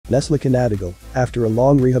Neslihan Atagul, after a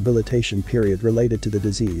long rehabilitation period related to the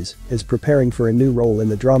disease, is preparing for a new role in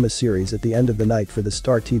the drama series At the End of the Night for the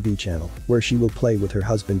Star TV channel, where she will play with her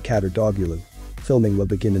husband Kadir Dogulu. Filming will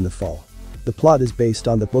begin in the fall. The plot is based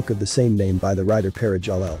on the book of the same name by the writer Perede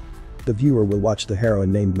Jalal. The viewer will watch the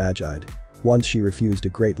heroine named Majide. Once she refused a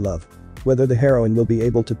great love. Whether the heroine will be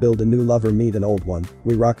able to build a new love or meet an old one,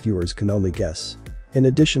 we rock viewers can only guess. In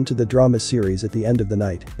addition to the drama series At the End of the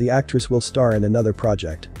Night, the actress will star in another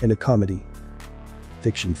project, in a comedy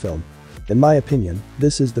fiction film. In my opinion,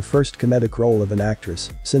 this is the first comedic role of an actress,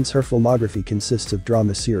 since her filmography consists of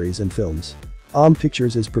drama series and films. OGM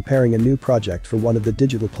Pictures is preparing a new project for one of the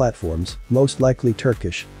digital platforms, most likely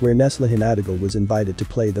Turkish, where Neslihan Atagul was invited to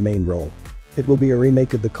play the main role. It will be a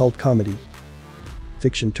remake of the cult comedy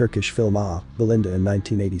fiction Turkish film Bellinda in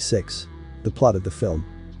 1986. The plot of the film.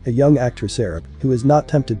 A young actress Arab, who is not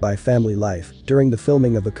tempted by family life, during the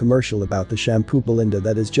filming of a commercial about the shampoo Bellinda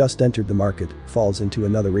that has just entered the market, falls into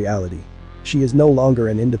another reality. She is no longer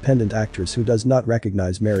an independent actress who does not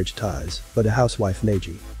recognize marriage ties, but a housewife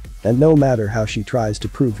Majide. And no matter how she tries to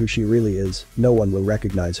prove who she really is, no one will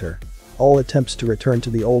recognize her. All attempts to return to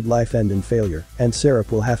the old life end in failure, and Sarah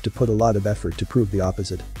will have to put a lot of effort to prove the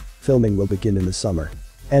opposite. Filming will begin in the summer.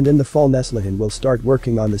 And in the fall Neslihan will start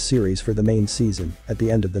working on the series for the main season, At the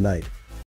End of the Night.